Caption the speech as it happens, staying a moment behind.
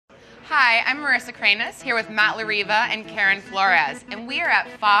Hi, I'm Marissa Kraines here with Matt Larriva and Karin Flores, and we are at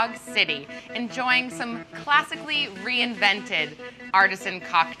Fog City enjoying some classically reinvented artisan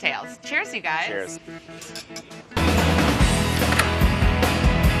cocktails. Cheers, you guys. Cheers.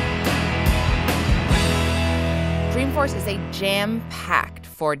 Dreamforce is a jam-packed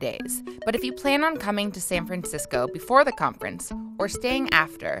 4 days, but if you plan on coming to San Francisco before the conference or staying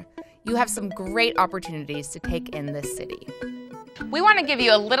after, you have some great opportunities to take in this city. We want to give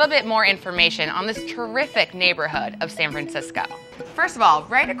you a little bit more information on this terrific neighborhood of San Francisco. First of all,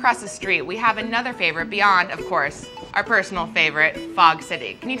 right across the street, we have another favorite beyond, of course, our personal favorite, Fog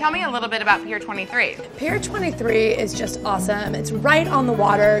City. Can you tell me a little bit about Pier 23? Pier 23 is just awesome. It's right on the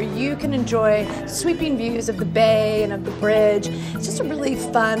water. You can enjoy sweeping views of the bay and of the bridge. It's just a really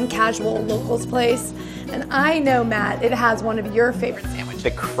fun, casual locals place. And I know, Matt, it has one of your favorite sandwiches.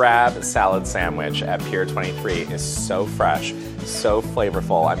 The crab salad sandwich at Pier 23 is so fresh, so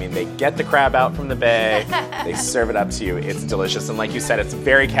flavorful. I mean, they get the crab out from the bay, they serve it up to you. It's delicious. And like you said, it's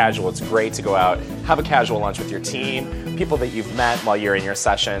very casual. It's great to go out, have a casual lunch with your team, people that you've met while you're in your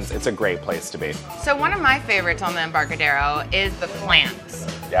sessions. It's a great place to be. So one of my favorites on the Embarcadero is the plants.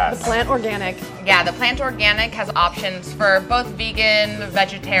 Yes. The Plant Organic. Yeah, the Plant Organic has options for both vegan,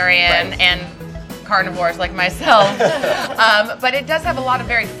 vegetarian, and carnivores like myself, but it does have a lot of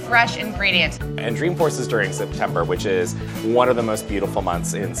very fresh ingredients. And Dreamforce is during September, which is one of the most beautiful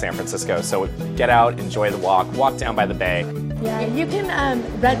months in San Francisco. So get out, enjoy the walk down by the bay. Yeah, you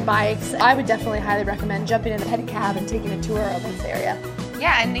can rent bikes. I would definitely highly recommend jumping in a pedicab and taking a tour of this area.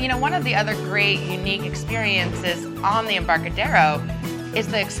 Yeah, and you know, one of the other great, unique experiences on the Embarcadero is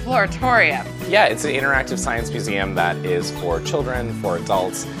the Exploratorium. Yeah, it's an interactive science museum that is for children, for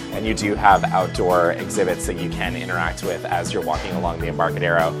adults, and you do have outdoor exhibits that you can interact with as you're walking along the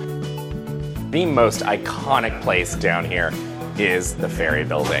Embarcadero. The most iconic place down here is the Ferry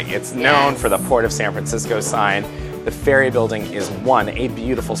Building. It's known for the Port of San Francisco sign. The Ferry Building is 1, a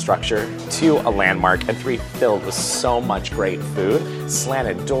beautiful structure, 2, a landmark, and 3, filled with so much great food.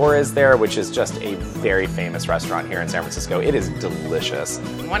 Slanted Door is there, which is just a very famous restaurant here in San Francisco. It is delicious.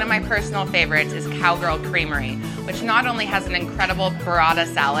 One of my personal favorites is Cowgirl Creamery, which not only has an incredible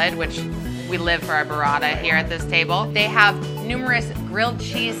burrata salad, which we live for our burrata here at this table. They have numerous grilled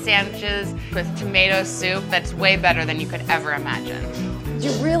cheese sandwiches with tomato soup that's way better than you could ever imagine.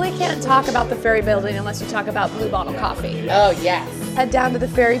 You really can't talk about the Ferry Building unless you talk about Blue Bottle Coffee. Oh, yes. Head down to the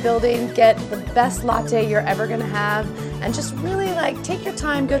Ferry Building, get the best latte you're ever gonna have, and just really take your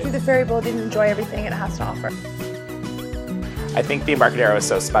time, go through the Ferry Building, and enjoy everything it has to offer. I think the Embarcadero is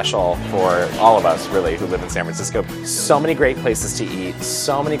so special for all of us, really, who live in San Francisco. So many great places to eat,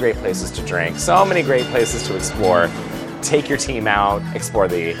 so many great places to drink, so many great places to explore. Take your team out, explore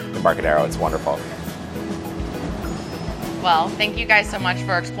the Embarcadero. It's wonderful. Well, thank you guys so much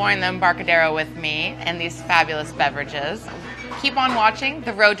for exploring the Embarcadero with me and these fabulous beverages. Keep on watching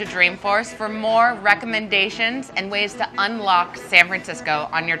The Road to Dreamforce for more recommendations and ways to unlock San Francisco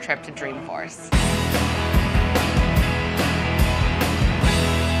on your trip to Dreamforce.